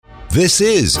This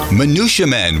is Minutia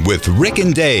Men with Rick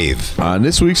and Dave. On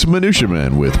this week's Minutia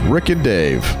Men with Rick and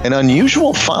Dave. An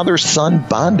unusual father-son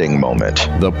bonding moment.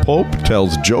 The Pope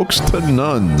tells jokes to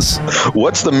nuns.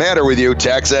 What's the matter with you,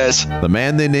 Texas? The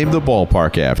man they named the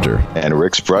ballpark after. And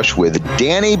Rick's brush with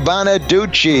Danny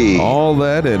Bonaducci. All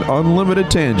that and unlimited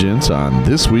tangents on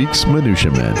this week's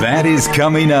Minutia Men. That is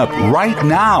coming up right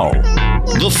now.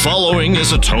 The following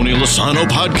is a Tony Lasano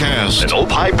podcast, an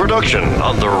Opie production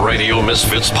on the Radio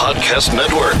Misfits Podcast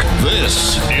Network.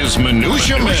 This is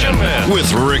Minutia Men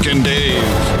with Rick and Dave.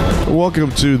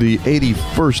 Welcome to the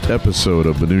 81st episode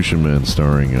of Minutia Men,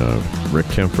 starring Rick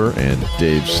Kempfer and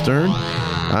Dave Stern.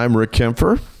 I'm Rick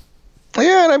Kempfer.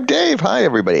 Yeah, and I'm Dave. Hi,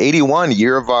 everybody. 81,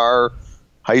 year of our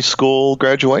high school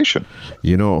graduation.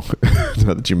 You know,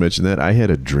 now that you mentioned that, I had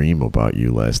a dream about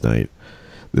you last night.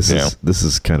 This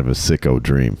is kind of a sicko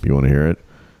dream. You want to hear it?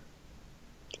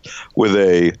 With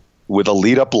a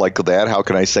lead up like that, how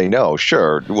can I say no?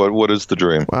 Sure. What is the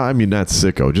dream? Well, I mean, not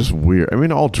sicko, just weird. I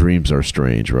mean, all dreams are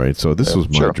strange, right? So this was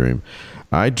my dream.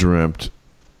 I dreamt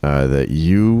that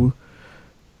you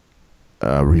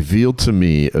revealed to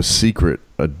me a secret,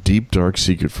 a deep, dark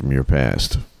secret from your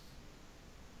past.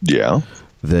 Yeah.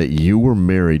 That you were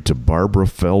married to Barbara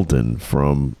Feldon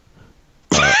from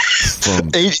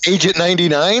Agent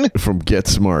 99 from Get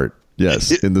Smart,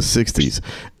 yes, in the 60s,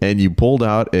 and you pulled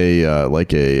out a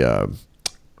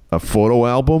photo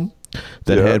album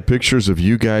that had pictures of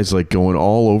you guys like going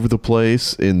all over the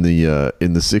place in the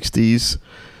 60s.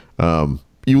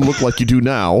 You look like you do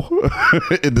now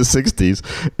in the 60s,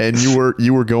 and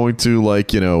you were going to,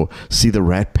 like, you know, see the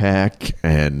Rat Pack,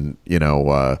 and you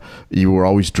know, you were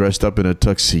always dressed up in a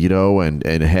tuxedo and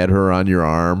had her on your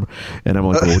arm, and I'm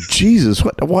like, oh Jesus,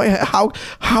 why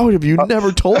how have you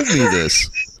never told me this?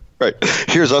 Right.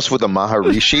 Here's us with a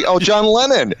Maharishi. Oh, John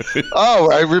Lennon.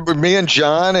 Oh, I remember me and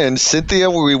John and Cynthia,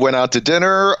 we went out to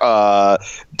dinner.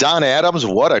 Don Adams,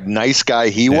 what a nice guy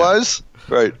he was.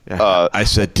 Right. I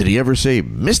said, did he ever say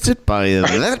missed it by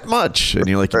that much? And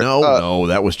you're like, no,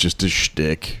 that was just a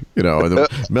shtick. You know, and then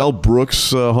Mel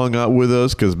Brooks hung out with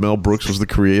us because Mel Brooks was the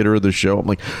creator of the show. I'm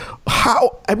like,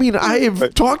 how? I mean, I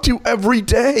have talked to you every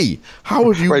day. How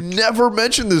have you never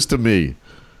mentioned this to me?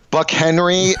 Buck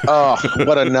Henry,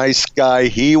 what a nice guy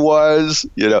he was.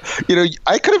 You know,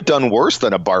 I could have done worse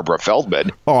than a Barbara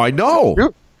Feldman. Oh, I know.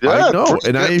 Yeah, I know.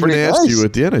 And I even asked you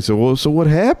at the end, I said, well, so what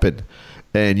happened?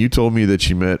 And you told me that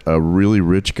she met a really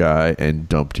rich guy and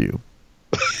dumped you.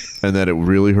 And that it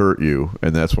really hurt you.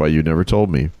 And that's why you never told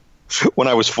me. When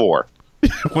I was 4.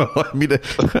 Well, I mean,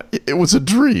 it was a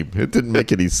dream. It didn't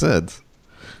make any sense.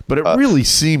 But it really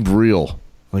seemed real.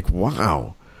 Like,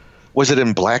 wow. Was it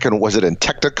in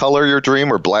Technicolor, your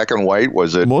dream, or black and white?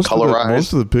 Was it colorized?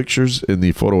 Most of the pictures in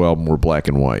the photo album were black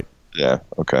and white. Yeah,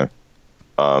 okay.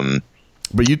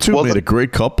 But you two made a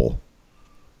great couple.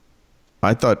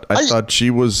 I thought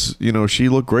she was, you know, she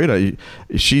looked great.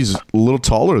 She's a little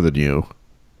taller than you.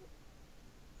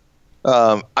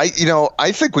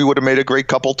 I think we would have made a great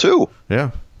couple too.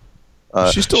 Yeah.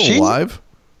 Is she still alive?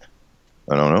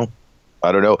 I don't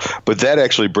know. But that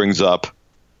actually brings up,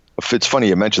 it's funny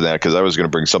you mentioned that because I was going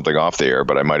to bring something off the air,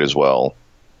 but I might as well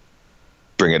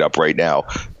bring it up right now.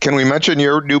 Can we mention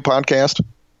your new podcast,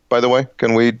 by the way?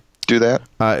 Can we do that?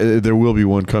 There will be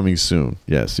one coming soon.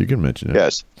 Yes, you can mention it.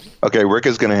 Yes. Okay, Rick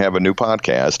is going to have a new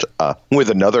podcast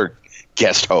with another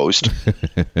guest host.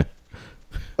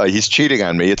 He's cheating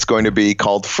on me. It's going to be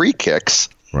called Free Kicks.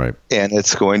 Right. And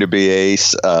it's going to be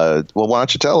why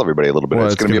don't you tell everybody a little bit? Well,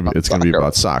 it's going to be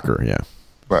about soccer, yeah.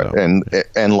 Right. So.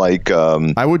 And like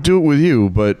I would do it with you,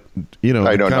 but you know,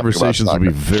 the conversations will be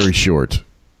very short.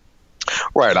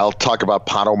 Right. I'll talk about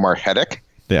Pato Marhetic.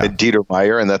 Yeah. And Dieter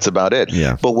Meyer, and that's about it.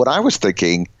 Yeah. But what I was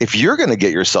thinking, if you're going to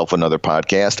get yourself another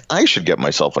podcast, I should get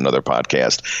myself another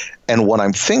podcast. And what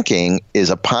I'm thinking is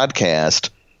a podcast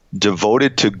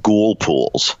devoted to ghoul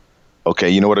pools. Okay,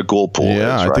 you know what a ghoul pool is,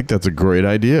 right? I think that's a great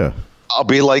idea. I'll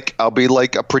be like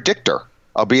a predictor.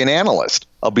 I'll be an analyst.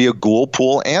 I'll be a ghoul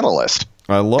pool analyst.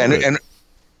 I love it. And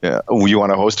yeah, you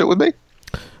want to host it with me?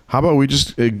 How about we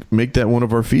just make that one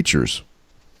of our features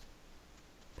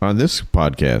on this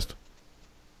podcast?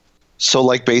 So,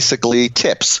 like, basically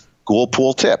tips, ghoul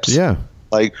pool tips. Yeah.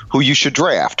 Like who you should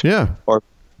draft. Yeah. Or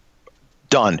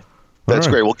done. That's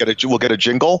great. We'll get a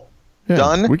jingle. Yeah.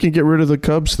 Done. We can get rid of the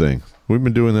Cubs thing. We've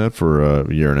been doing that for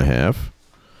a year and a half.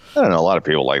 I don't know. A lot of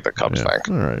people like the Cubs thing.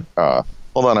 All right.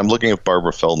 Hold on. I'm looking if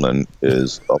Barbara Feldman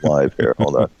is alive here.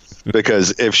 Hold on.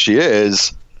 Because if she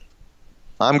is,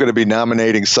 I'm going to be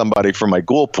nominating somebody for my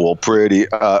ghoul pool.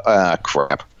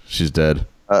 Crap. She's dead.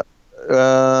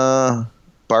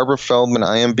 Barbara Feldman,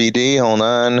 IMBD. Hold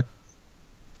on.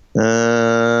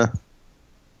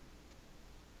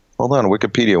 Hold on,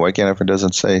 Wikipedia. Why can't it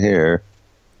doesn't say here?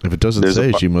 If it doesn't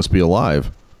say, she must be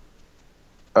alive.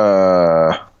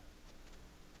 I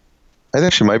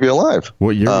think she might be alive.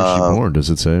 What year was she born? Does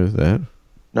it say that?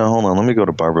 No, hold on. Let me go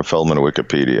to Barbara Feldman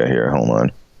Wikipedia here. Hold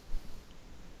on.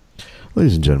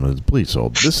 Ladies and gentlemen, please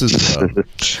hold. This is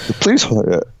please hold.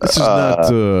 This is not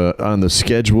on the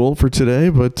schedule for today,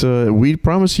 but we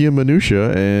promise you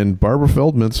minutia, and Barbara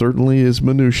Feldman certainly is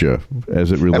minutia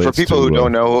as it relates. And for people to, who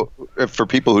don't know,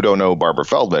 who Barbara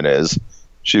Feldman is,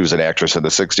 she was an actress in the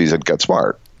 '60s at Get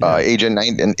Smart, Agent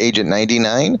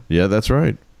 99. Yeah, that's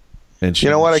right. And she, you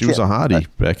know what? She was a hottie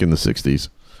back in the '60s.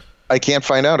 I can't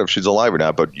find out if she's alive or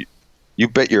not, but you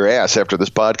bet your ass after this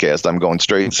podcast, I'm going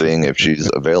straight and seeing if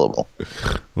she's available.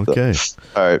 Okay. So,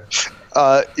 all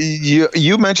right.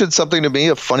 You mentioned something to me,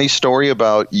 a funny story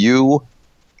about you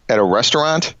at a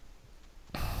restaurant.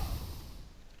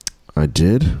 I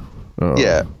did?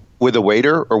 Yeah. With a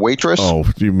waiter or waitress. Oh,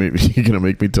 you're going to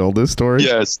make me tell this story?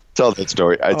 Yes. Tell that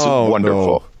story. It's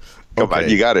wonderful. No. Come on.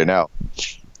 You got it now.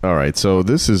 All right. So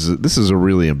this is a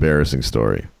really embarrassing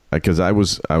story. Because I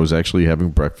was actually having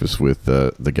breakfast with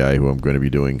the guy who I'm going to be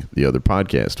doing the other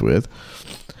podcast with,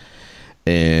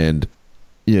 and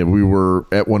we were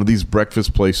at one of these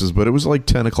breakfast places, but it was like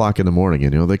 10 o'clock in the morning,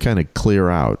 and they kind of clear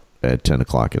out at 10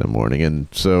 o'clock in the morning, and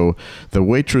so the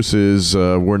waitresses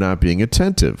were not being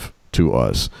attentive to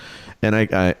us,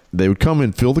 and they would come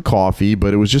and fill the coffee,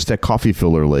 but it was just that coffee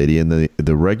filler lady, and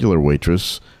the regular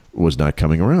waitress was not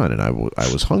coming around, and I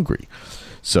was hungry,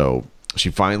 so she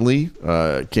finally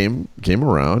came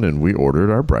around, and we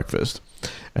ordered our breakfast,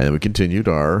 and then we continued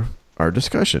our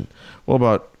discussion. Well,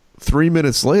 about 3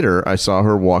 minutes later, I saw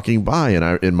her walking by,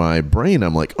 and in my brain,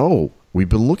 I'm like, oh, we've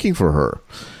been looking for her.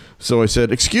 So I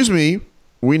said, excuse me,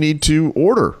 we need to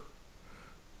order.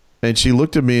 And she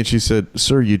looked at me, and she said,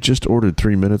 sir, you just ordered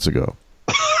 3 minutes ago.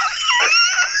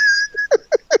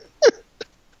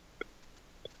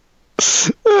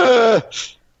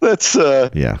 That's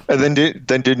yeah. And then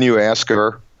didn't you ask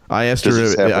her? I asked her.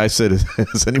 I said,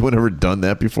 "Has anyone ever done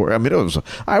that before?" I mean,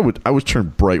 I was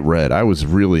turned bright red. I was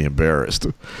really embarrassed.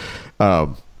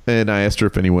 And I asked her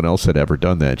if anyone else had ever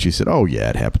done that. She said, "Oh yeah,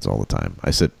 it happens all the time."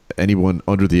 I said, "Anyone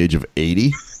under the age of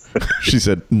 80?" She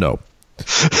said, "No."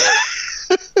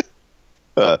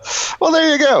 Well, there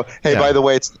you go. Hey, yeah. By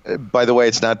the way,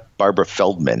 it's not Barbara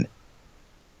Feldman.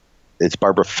 It's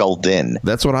Barbara Feldin.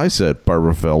 That's what I said,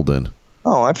 Barbara Feldin.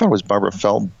 Oh, I thought it was Barbara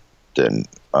Feldin.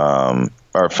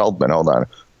 Or Feldman. Hold on.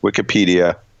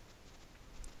 Wikipedia.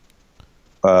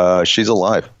 She's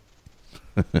alive.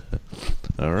 All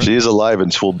right. She is alive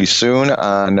and will be soon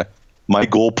on my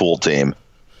Ghoulpool team.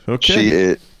 Okay. She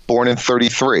is born in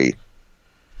 1933.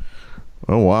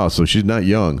 Oh, wow. So she's not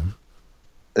young.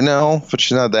 No, but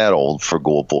she's not that old for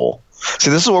Ghoulpool.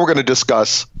 See, this is what we're going to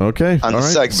discuss. Okay. On the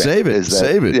segment.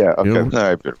 Save it. Yeah. Okay. All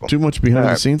right. Beautiful. Too much behind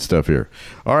the scenes stuff here.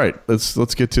 All right.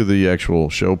 Let's get to the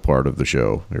actual show part of the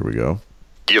show. Here we go.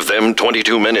 Give them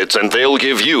 22 minutes and they'll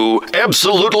give you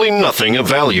absolutely nothing of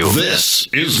value. This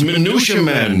is Minutia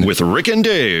Men with Rick and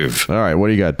Dave. All right. What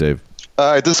do you got, Dave?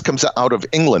 This comes out of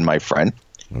England, my friend.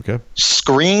 Okay.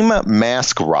 Scream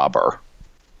mask robber.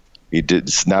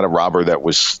 It's not a robber that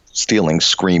was stealing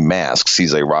Scream masks.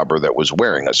 He's a robber that was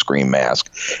wearing a Scream mask.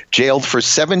 Jailed for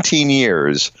 17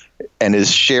 years and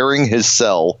is sharing his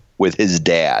cell with his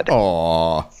dad.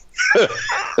 Aww.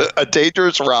 A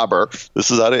dangerous robber.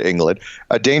 This is out of England.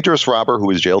 A dangerous robber who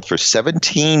was jailed for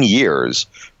 17 years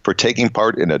for taking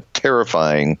part in a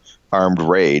terrifying armed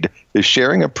raid is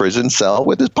sharing a prison cell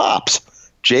with his pops.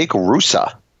 Jake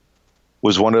Rusa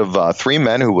was one of three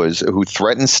men who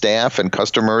threatened staff and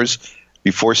customers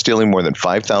before stealing more than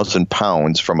 5,000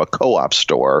 pounds from a co-op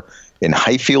store in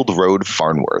Highfield Road,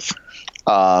 Farnworth.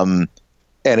 And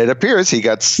it appears he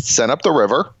got sent up the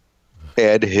river,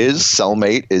 and his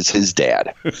cellmate is his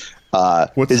dad.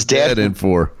 What's his dad in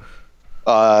for?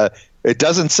 It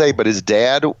doesn't say, but his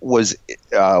dad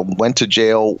went to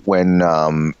jail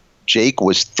when Jake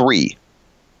was 3.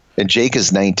 And Jake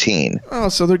is 19. Oh,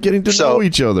 so they're getting to know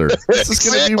each other. This is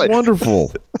going to be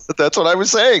wonderful. That's what I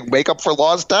was saying. Make up for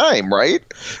lost time, right?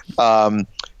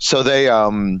 So they're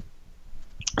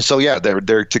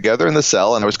together in the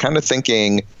cell, and I was kind of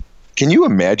thinking, can you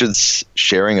imagine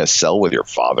sharing a cell with your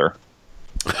father?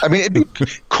 I mean, it'd be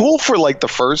cool for like the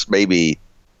first maybe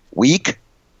week.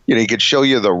 You know, he could show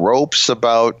you the ropes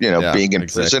about, being in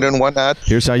prison and whatnot.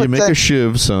 Here's how you make a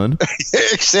shiv, son.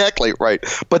 Exactly, right.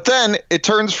 But then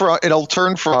it'll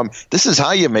turn from this is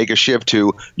how you make a shiv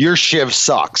to your shiv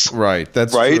sucks. Right.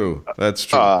 That's right? true. That's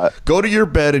true. Go to your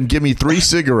bed and give me 3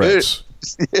 cigarettes.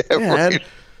 Yeah, right.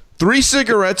 3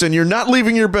 cigarettes and you're not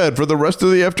leaving your bed for the rest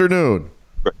of the afternoon.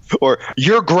 Or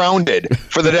you're grounded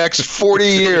for the next 40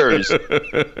 years.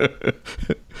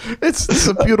 It's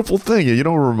a beautiful thing. You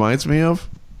know what it reminds me of?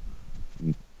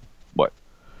 What?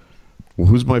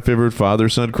 Who's my favorite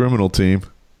father-son criminal team?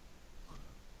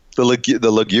 The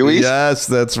Leguies? Yes,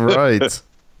 that's right.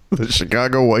 The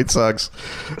Chicago White Sox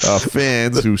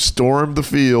fans who stormed the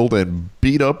field and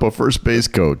beat up a first base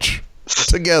coach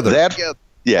together.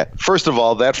 Yeah. First of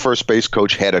all, that first base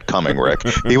coach had it coming, Rick.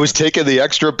 He was taking the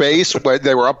extra base when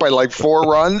they were up by like 4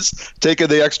 runs, taking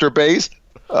the extra base.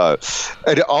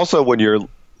 And also, when you're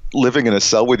living in a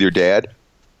cell with your dad,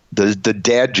 the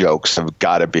dad jokes have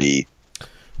got to be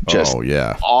just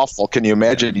awful. Can you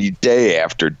imagine day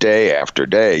after day after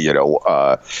day?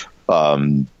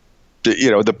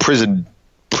 The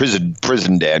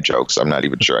prison dad jokes. I'm not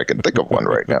even sure I can think of one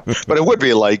right now, but it would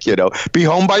be like, be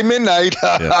home by midnight.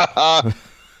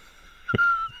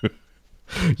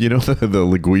 The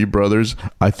Legui brothers,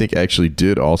 I think, actually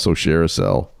did also share a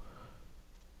cell.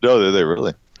 No, did they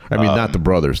really? I mean, not the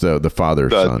brothers, the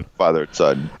father-son.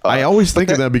 Father-son. I always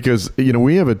think of that because,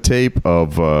 we have a tape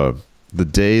of the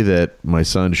day that my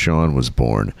son Sean was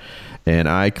born. And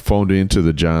I phoned into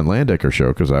the John Landecker show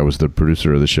because I was the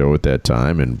producer of the show at that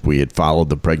time, and we had followed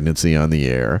the pregnancy on the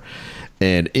air.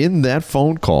 And in that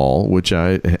phone call, which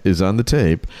is on the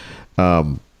tape,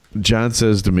 John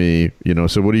says to me,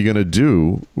 so what are you going to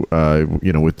do,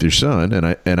 with your son?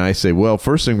 And I say, well,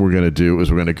 first thing we're going to do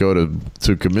is we're going to go to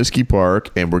Comiskey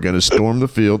Park and we're going to storm the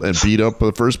field and beat up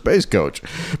the first base coach,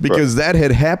 because that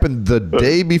had happened the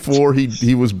day before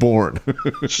he was born.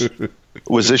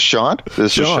 Was this Sean?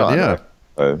 This is Sean, yeah.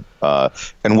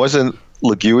 And wasn't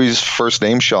Legui's first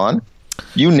name Sean?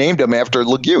 You named him after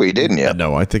Legui, didn't you?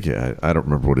 No, I think I don't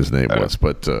remember what his name was,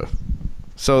 but.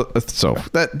 So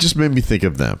that just made me think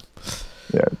of them.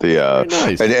 Yeah,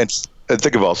 nice. And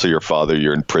think of also your father.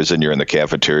 You're in prison. You're in the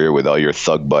cafeteria with all your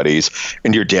thug buddies,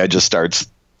 and your dad just starts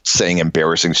saying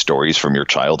embarrassing stories from your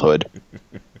childhood.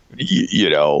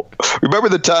 Remember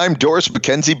the time Doris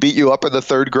McKenzie beat you up in the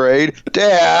 3rd grade,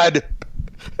 Dad?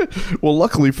 Well,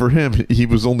 luckily for him, he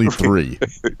was only 3.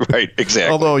 Right,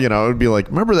 exactly. Although, it would be like,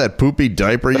 remember that poopy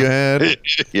diaper you had?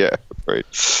 Yeah, right.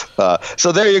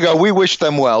 So there you go. We wish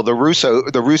them well. The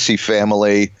Russi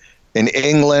family in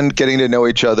England, getting to know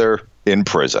each other in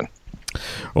prison.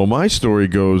 Well, my story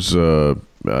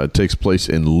takes place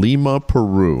in Lima,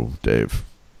 Peru, Dave.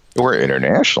 We're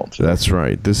international. That's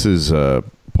right. This is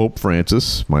Pope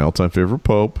Francis, my all-time favorite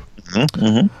pope.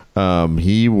 Mm-hmm.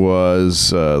 He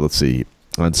was,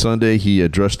 on Sunday, he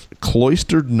addressed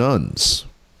cloistered nuns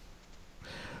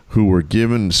who were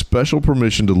given special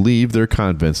permission to leave their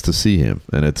convents to see him.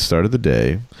 And at the start of the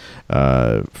day,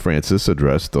 Francis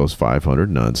addressed those 500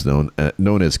 nuns known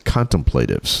as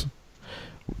contemplatives.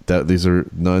 These are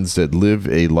nuns that live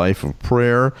a life of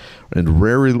prayer and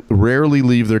rarely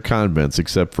leave their convents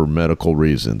except for medical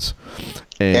reasons.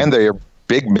 And they are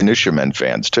big Minutia Men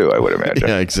fans, too, I would imagine.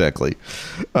 Yeah, exactly.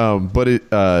 But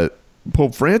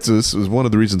Pope Francis is one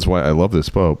of the reasons why I love this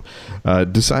pope.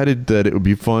 Decided that it would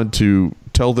be fun to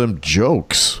tell them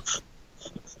jokes.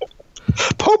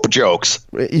 Pope jokes.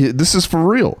 This is for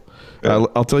real. Yeah.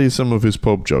 I'll tell you some of his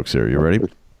pope jokes here. You ready?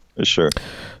 Sure.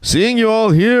 Seeing you all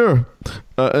here,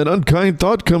 an unkind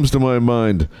thought comes to my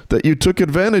mind that you took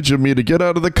advantage of me to get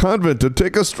out of the convent and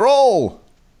take a stroll.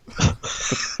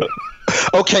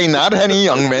 Okay, not any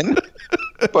young men.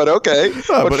 But okay.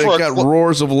 But it got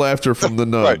roars of laughter from the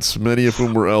nuns, right. Many of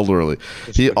whom were elderly.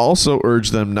 He also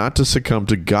urged them not to succumb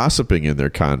to gossiping in their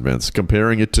convents,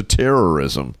 comparing it to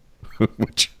terrorism.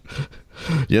 Which,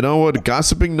 you know what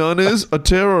gossiping nun is? A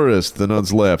terrorist, the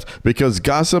nuns laughed. Because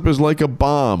gossip is like a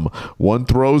bomb. One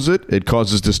throws it, it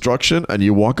causes destruction, and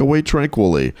you walk away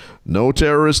tranquilly. No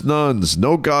terrorist nuns,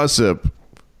 no gossip.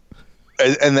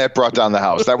 And that brought down the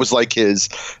house. That was like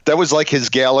his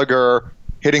Gallagher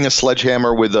hitting a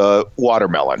sledgehammer with a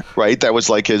watermelon, right? That was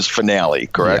like his finale,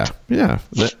 correct? Yeah.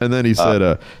 And then he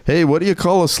said, hey, what do you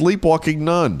call a sleepwalking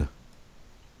nun?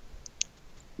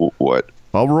 What?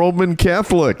 A Roman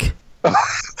Catholic.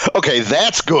 Okay,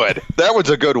 that's good. That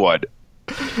was a good one.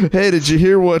 Hey, did you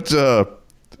hear what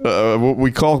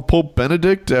we call Pope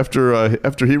Benedict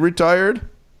after he retired?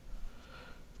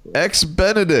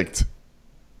 Ex-Benedict.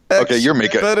 Okay, you're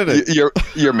making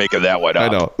that one up. I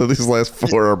know. These last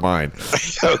 4 are mine.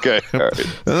 Okay. All right.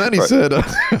 And then he said,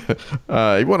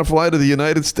 you want to fly to the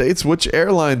United States? Which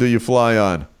airline do you fly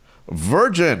on?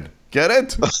 Virgin. Get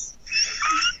it?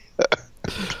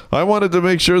 I wanted to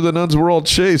make sure the nuns were all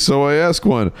chaste, so I asked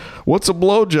one, what's a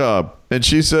blowjob? And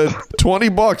she said,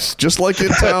 $20, just like in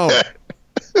town.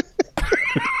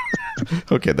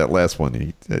 Okay, that last one,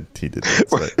 he did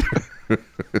not say.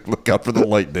 Look out for the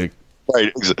lightning.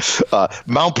 Right.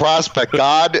 Mount Prospect.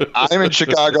 God, I'm in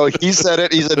Chicago. He said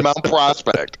it. He said Mount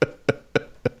Prospect.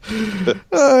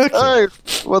 All right.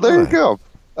 Well, there you go.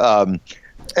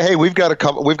 Hey, we've got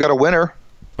a winner.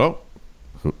 Oh,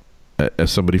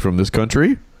 as somebody from this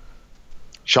country?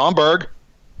 Schaumburg.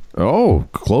 Oh,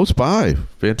 close by.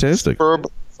 Fantastic. Suburb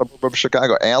of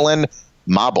Chicago. Alan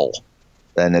Mabel.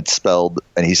 And it's spelled,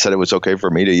 and he said it was okay for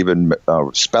me to even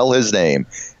spell his name.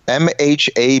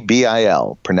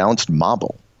 Mhabil, pronounced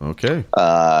Mabel. Okay.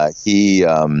 He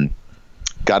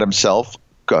got himself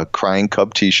a Crying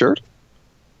Cub t-shirt,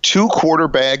 2 quarter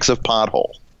bags of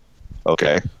Pothole.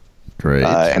 Okay. Great.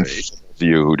 And for those of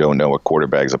you who don't know what quarter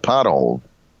bags of Pothole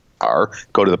are,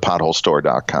 go to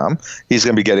thepotholestore.com. He's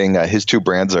going to be getting his 2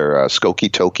 brands are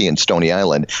Skokie, Toki, and Stony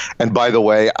Island. And by the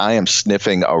way, I am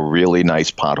sniffing a really nice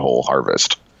pothole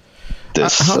harvest.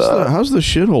 How's the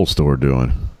shithole store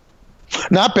doing?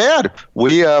 Not bad.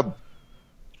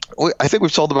 I think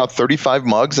we've sold about 35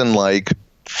 mugs and like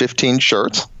 15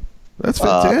 shirts. That's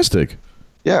fantastic.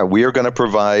 Yeah, we are going to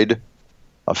provide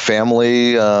a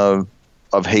family of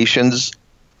Haitians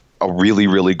a really,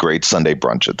 really great Sunday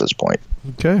brunch at this point.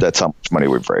 Okay. That's how much money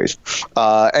we've raised.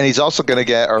 And he's also going to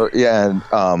get, Alan's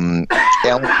also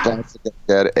going to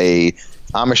get a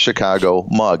Amish Chicago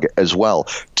mug as well.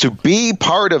 To be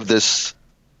part of this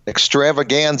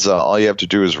extravaganza, all you have to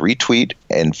do is retweet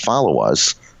and follow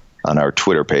us on our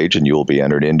Twitter page, and you will be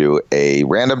entered into a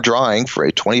random drawing for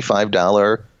a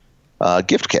 $25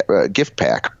 gift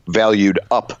pack valued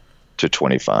up to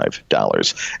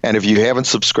 $25. And if you haven't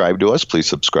subscribed to us, please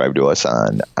subscribe to us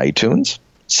on iTunes,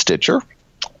 Stitcher,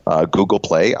 Google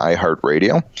Play,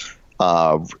 iHeartRadio.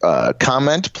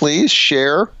 Comment, please.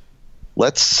 Share.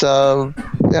 Let's, yeah.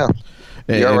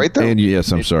 You're all right there? And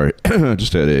yes, I'm sorry.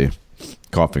 Just had a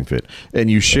coughing fit.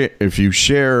 And if you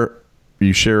share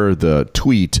the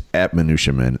tweet at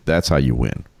Minutia Men, that's how you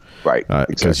win. Right.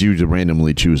 Because you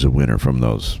randomly choose a winner from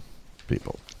those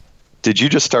people. Did you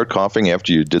just start coughing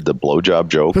after you did the blowjob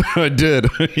joke? I did.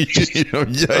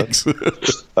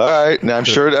 Yikes. All right. Now, I'm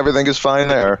sure everything is fine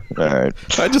there. All right.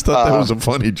 I just thought that was a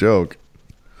funny joke.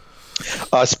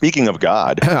 Speaking of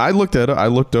God. I looked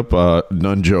up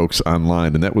nun jokes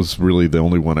online, and that was really the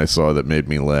only one I saw that made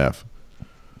me laugh.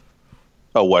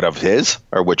 Oh, what, of his?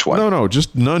 Or which one? No,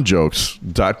 just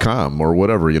nunjokes.com or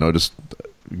whatever. Just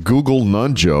Google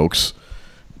nun jokes.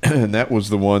 And that was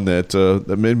the one that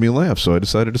made me laugh, so I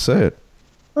decided to say it.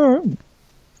 All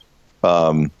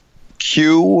right.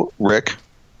 Cue Rick,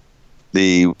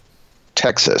 the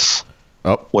Texas.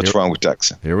 Oh, what's wrong with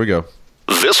Texas? Here we go.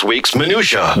 This week's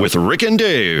Minutia with Rick and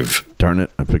Dave. Darn it,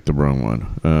 I picked the wrong one.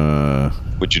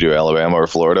 Would you do Alabama or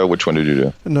Florida? Which one did you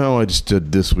do? No, I just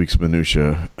did this week's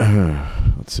Minutia.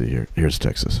 Let's see here. Here's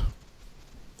Texas.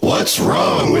 What's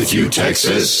wrong with you,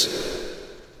 Texas?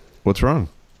 What's wrong?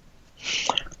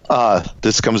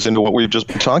 This comes into what we've just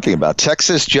been talking about.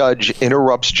 Texas judge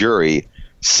interrupts jury,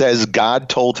 says God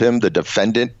told him the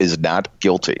defendant is not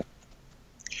guilty.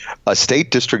 A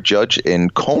state district judge in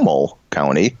Comal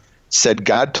County said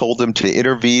God told him to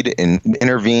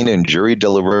intervene in jury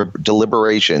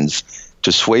deliberations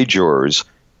to sway jurors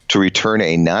to return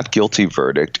a not guilty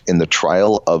verdict in the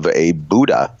trial of a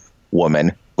Buddha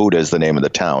woman. Buddha is the name of the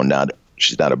town.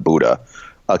 She's not a Buddha.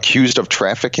 Accused of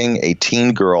trafficking a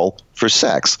teen girl for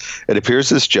sex. It appears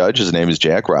this judge, his name is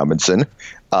Jack Robinson,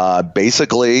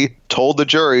 basically told the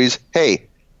juries, hey,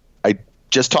 I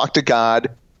just talked to God.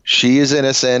 She is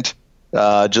innocent.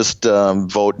 Just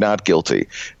vote not guilty.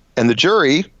 And the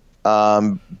jury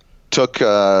took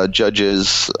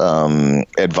judge's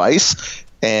advice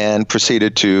and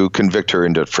proceeded to convict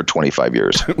her for 25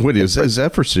 years. Wait, is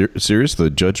that for serious? The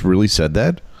judge really said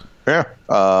that? Yeah.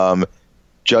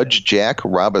 Judge Jack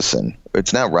Robinson.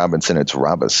 It's not Robinson, it's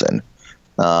Robinson.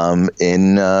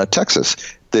 In Texas.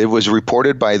 It was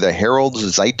reported by the Herald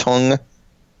Zeitung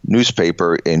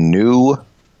newspaper in New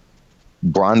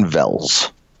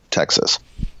Braunfels, Texas.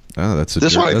 Oh, that's a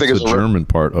German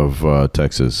part of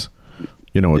Texas.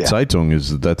 You know what Zeitung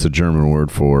is? That's a German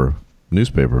word for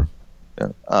newspaper. Yeah.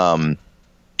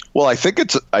 Well, I think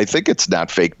it's not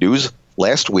fake news.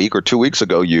 Last week or 2 weeks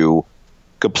ago, you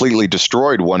completely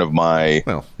destroyed one of my.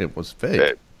 Well, it was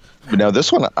fake. Now,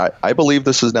 this one, I believe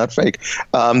this is not fake.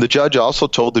 The judge also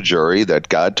told the jury that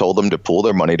God told them to pool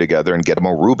their money together and get them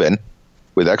a Reuben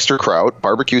with extra kraut,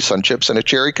 barbecue sun chips, and a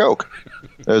cherry Coke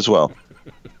as well.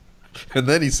 And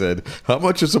then he said, how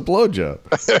much is a blowjob?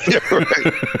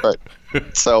 right.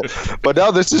 So, but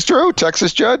no, this is true.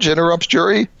 Texas judge interrupts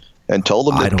jury and told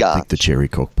them that I don't think the cherry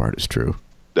Coke part is true.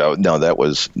 No, that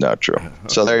was not true.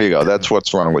 So there you go. That's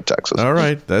what's wrong with Texas. All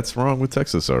right. That's wrong with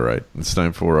Texas. All right. It's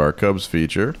time for our Cubs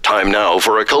feature. Time now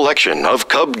for a collection of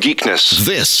Cub geekness.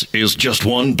 This is Just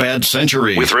One Bad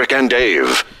Century with Rick and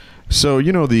Dave. So,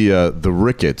 the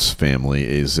Ricketts family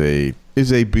is a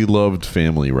beloved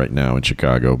family right now in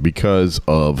Chicago because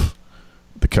of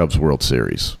the Cubs World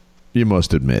Series. You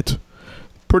must admit.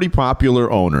 Pretty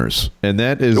popular owners. And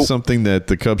that is something that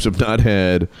the Cubs have not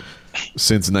had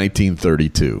since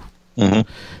 1932.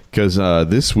 Because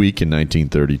this week in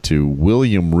 1932,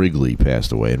 William Wrigley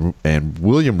passed away. And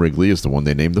William Wrigley is the one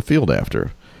they named the field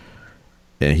after.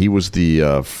 And he was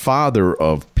the father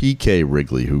of P.K.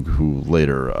 Wrigley, who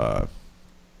later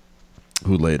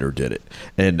did it.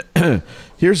 And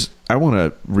I want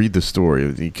to read the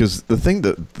story because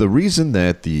the reason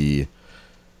that the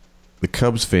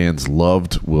Cubs fans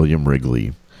loved William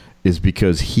Wrigley is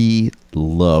because he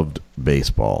loved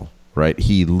baseball, right?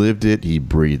 He lived it, he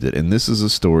breathed it. And this is a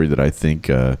story that I think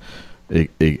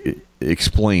it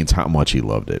explains how much he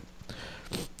loved it.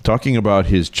 Talking about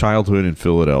his childhood in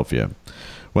Philadelphia.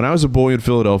 When I was a boy in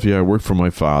Philadelphia, I worked for my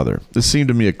father. This seemed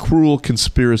to me a cruel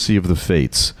conspiracy of the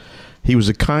fates. He was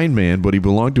a kind man, but he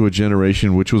belonged to a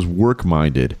generation which was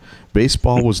work-minded.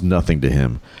 Baseball was nothing to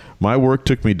him. My work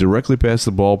took me directly past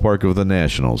the ballpark of the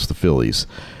Nationals, the Phillies.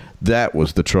 That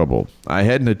was the trouble. I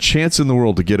hadn't a chance in the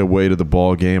world to get away to the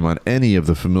ball game on any of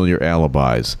the familiar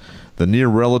alibis. The near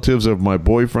relatives of my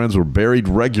boyfriends were buried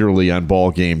regularly on ball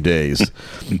game days.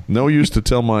 No use to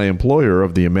tell my employer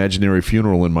of the imaginary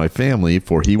funeral in my family,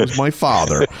 for he was my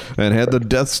father and had the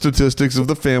death statistics of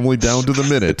the family down to the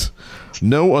minute.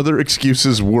 No other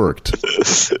excuses worked.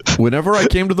 Whenever I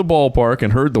came to the ballpark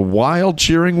and heard the wild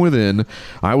cheering within,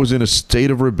 I was in a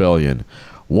state of rebellion.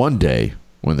 One day,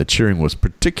 when the cheering was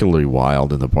particularly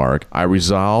wild in the park, I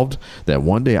resolved that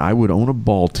one day I would own a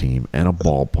ball team and a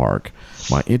ballpark.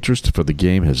 My interest for the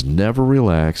game has never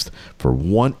relaxed for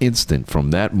one instant from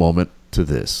that moment to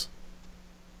this.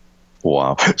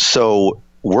 Wow. So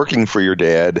working for your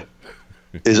dad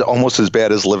is almost as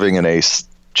bad as living in a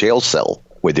jail cell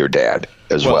with your dad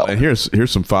as well. And here's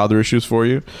some father issues for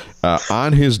you.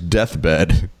 On his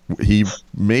deathbed, he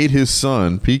made his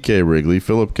son, P.K. Wrigley,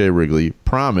 Philip K. Wrigley,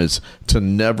 promise to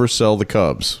never sell the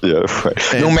Cubs. Yeah, right.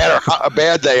 No matter how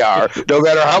bad they are, no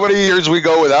matter how many years we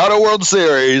go without a World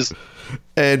Series.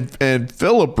 And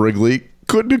Philip Wrigley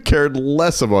couldn't have cared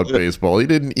less about baseball. He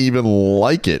didn't even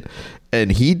like it.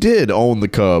 And he did own the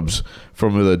Cubs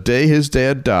from the day his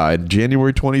dad died,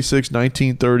 January 26,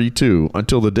 1932,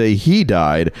 until the day he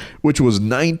died, which was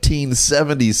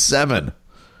 1977.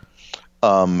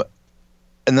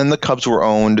 And then the Cubs were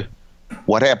owned.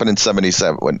 What happened in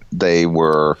 77 when they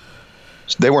weren't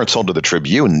sold to the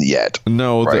Tribune yet?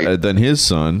 No, right? Then his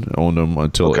son owned them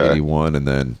until 81, and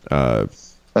then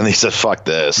and he said, "Fuck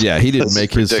this." Yeah, he didn't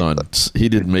make his son. He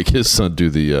didn't make his son do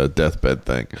the deathbed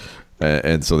thing,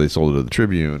 and so they sold it to the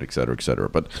Tribune, et cetera, et cetera.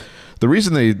 But the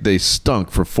reason they stunk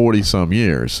for 40 some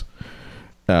years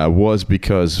was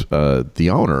because the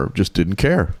owner just didn't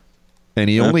care, and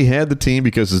he only had the team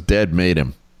because his dad made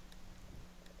him.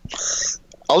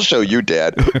 I'll show you,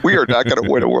 Dad. We are not going to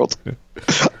win a World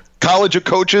College of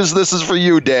Coaches. This is for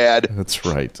you, Dad. That's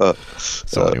right.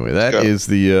 So anyway, that is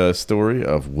the story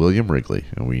of William Wrigley,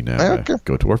 and we now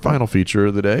go to our final feature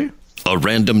of the day. A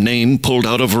random name pulled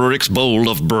out of Rick's bowl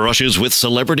of brushes with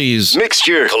celebrities.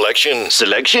 Mixture, collection,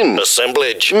 selection,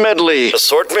 assemblage, medley,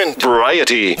 assortment,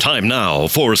 variety. Time now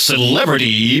for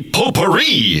Celebrity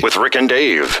Potpourri with Rick and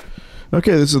Dave.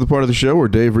 Okay, this is the part of the show where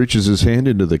Dave reaches his hand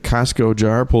into the Costco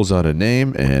jar, pulls out a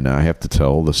name, and I have to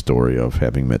tell the story of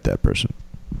having met that person.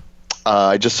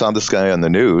 I just saw this guy on the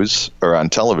news or on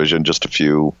television just a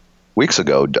few weeks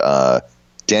ago,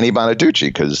 Danny Bonaducci,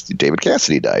 because David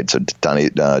Cassidy died. So Danny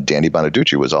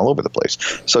Bonaducci was all over the place.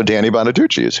 So Danny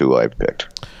Bonaducci is who I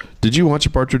picked. Did you watch A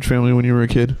Partridge Family when you were a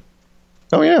kid?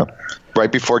 Oh, yeah.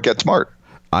 Right before Get Smart.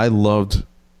 I loved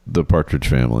The Partridge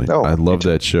Family. Oh, I loved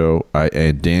that show.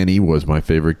 And Danny was my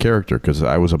favorite character because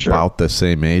I was about the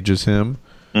same age as him.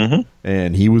 Mm-hmm.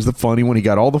 And he was the funny one. He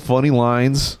got all the funny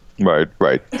lines.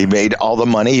 Right. He made all the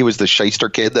money. He was the shyster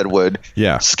kid that would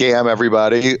scam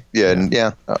everybody.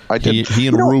 Yeah, I did. He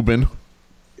and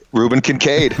Reuben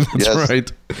Kincaid. That's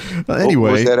right. Anyway.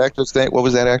 What was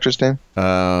that actor's name?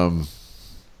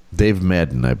 Dave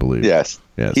Madden, I believe. Yes.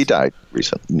 He died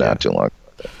recently, not too long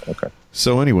ago. Okay.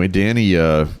 So anyway, Danny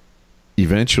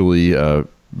eventually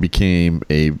became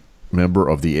a member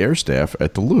of the air staff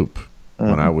at the Loop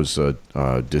when I was a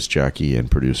disc jockey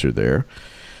and producer there.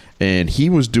 And he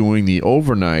was doing the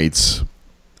overnights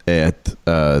at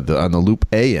on the Loop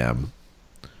AM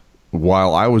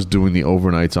while I was doing the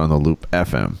overnights on the Loop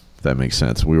FM. if that makes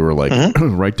sense. We were like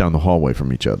right down the hallway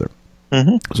from each other.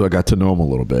 So I got to know him a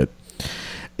little bit.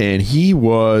 And he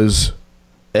was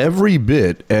every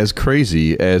bit as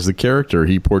crazy as the character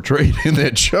he portrayed in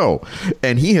that show.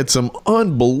 And he had some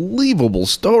unbelievable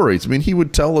stories. I mean, he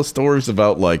would tell us stories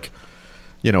about, like,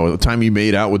 you know, the time he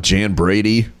made out with Jan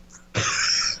Brady.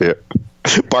 Yeah.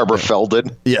 Barbara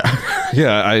Feldon. Yeah.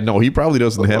 Yeah, I know. He probably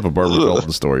doesn't have a Barbara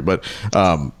Feldon story. But,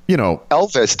 you know.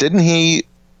 Elvis,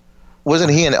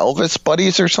 wasn't he in Elvis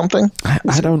Buddies or something?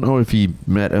 I don't know if he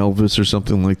met Elvis or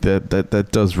something like that.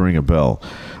 That does ring a bell.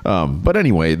 But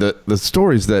anyway, the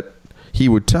stories that he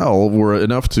would tell were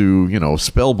enough to, you know,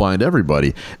 spellbind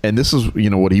everybody. And this is, you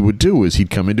know, what he would do is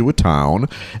he'd come into a town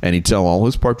and he'd tell all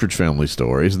his Partridge Family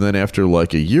stories. And then after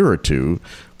like a year or two,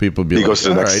 people would be goes to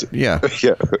the next, right, yeah.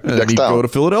 And next he'd town. go to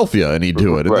Philadelphia and he'd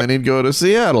do it. And then he'd go to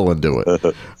Seattle and do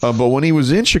it. But when he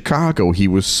was in Chicago, he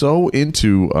was so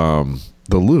into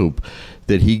the Loop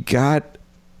that he got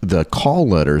the call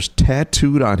letters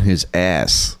tattooed on his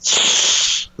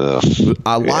ass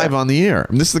live on the air.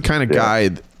 And this is the kind of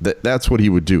guy that's what he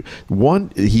would do.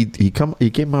 He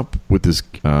came up with this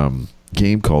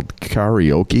game called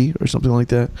Karaoke or something like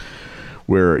that,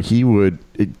 where he would.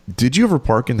 Did you ever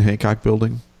park in the Hancock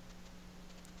Building?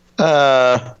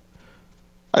 I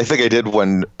think I did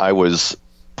when I was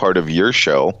part of your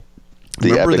show.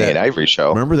 The Ebony and Ivory show.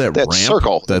 Remember that ramp?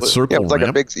 Circle. That circle ramp? Like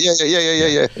a big,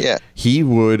 yeah. He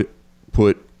would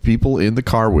put people in the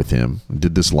car with him,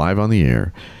 did this live on the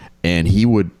air, and he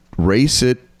would race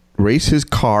his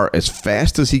car as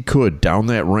fast as he could down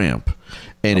that ramp.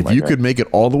 And if you could make it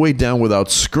all the way down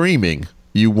without screaming,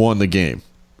 you won the game.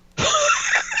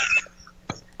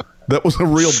 That was a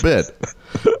real bit.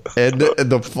 And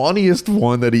the funniest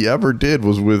one that he ever did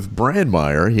was with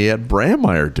Brandmeier. He had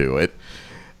Brandmeier do it.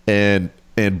 And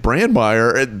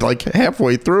Brandmeier, like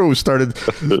halfway through, started,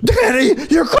 "Danny,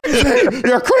 you're crazy!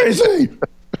 You're crazy!"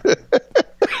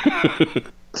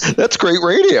 That's great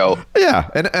radio. Yeah,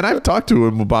 and I've talked to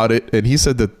him about it, and he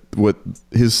said that what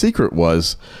his secret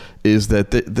is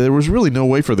that there was really no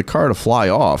way for the car to fly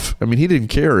off. I mean, he didn't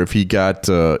care if he bumped,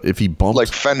 like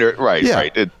fender, right? Yeah.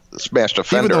 Right. It smashed a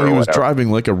fender. Even though he was driving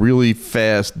like a really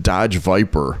fast Dodge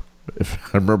Viper, if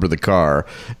I remember the car.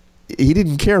 He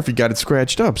didn't care if he got it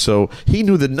scratched up, so he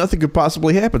knew that nothing could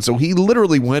possibly happen. So he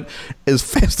literally went as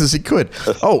fast as he could.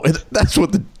 Oh, and that's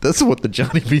what the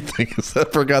Johnny B thing is. I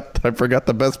forgot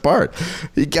the best part.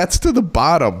 He gets to the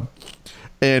bottom,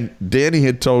 and Danny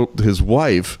had told his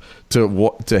wife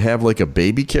to have like a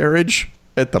baby carriage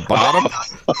at the bottom.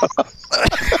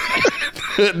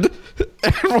 And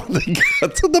when they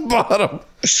got to the bottom,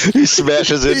 he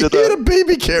smashes into he had a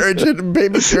baby carriage, and the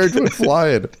baby carriage went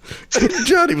flying. And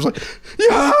Johnny was like,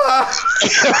 "Yeah!"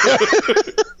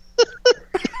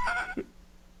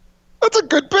 That's a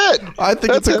good bit. I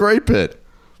think it's a great bit.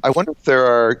 I wonder if there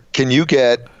are. Can you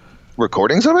get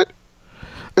recordings of it?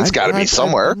 It's got to be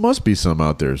somewhere. There must be some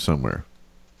out there somewhere.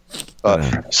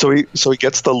 So he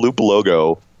gets the Loop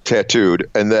logo tattooed,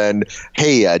 and then,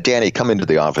 "Hey, Danny, come into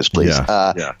the office, please."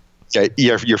 Yeah,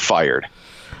 you're fired.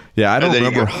 Yeah, I don't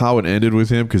remember how it ended with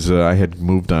him because I had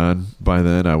moved on by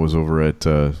then. I was over at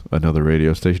another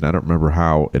radio station. I don't remember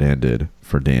how it ended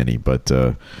for Danny, but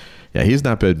yeah, he's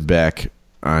not been back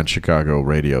on Chicago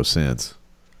radio since.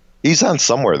 He's on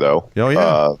somewhere though.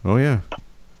 Oh yeah,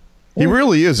 He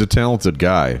really is a talented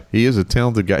guy. He is a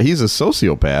talented guy. He's a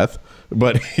sociopath,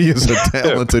 but he is a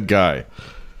talented guy.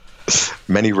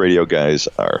 Many radio guys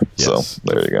are. Yes. So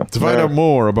there you go. To find out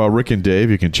more about Rick and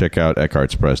Dave, you can check out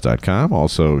EckhartzPress.com,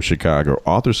 also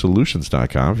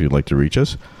ChicagoAuthorSolutions.com if you'd like to reach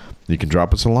us. You can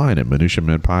drop us a line at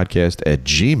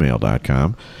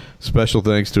MinutiaMenPodcast@gmail.com. Special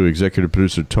thanks to executive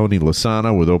producer Tony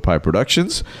Lasana with Opie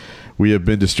Productions. We have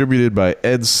been distributed by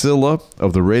Ed Silla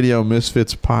of the Radio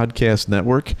Misfits Podcast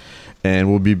Network, and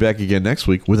we'll be back again next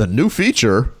week with a new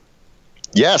feature.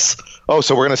 Yes. Oh,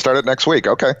 so we're going to start it next week.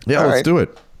 Okay. Yeah, let's do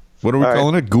it. What are we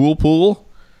calling it? Ghoul Pool?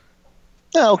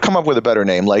 No, I'll come up with a better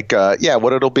name. Like,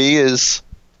 what it'll be is,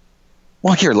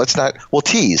 well, here, we'll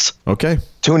tease. Okay.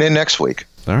 Tune in next week.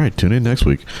 All right, tune in next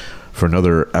week for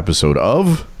another episode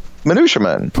of Minutia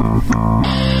Men.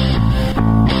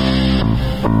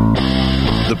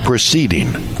 The preceding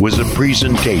was a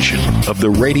presentation of the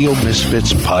Radio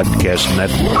Misfits Podcast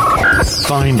Network.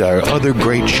 Find our other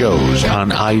great shows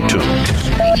on iTunes,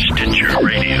 Stitcher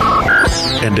Radio,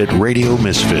 and at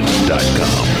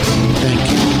RadioMisfits.com. Thank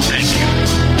you.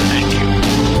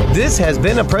 This has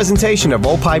been a presentation of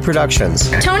Opie Productions.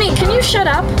 Tony, can you shut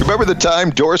up? Remember the time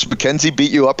Doris McKenzie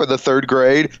beat you up in the 3rd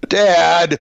grade? Dad!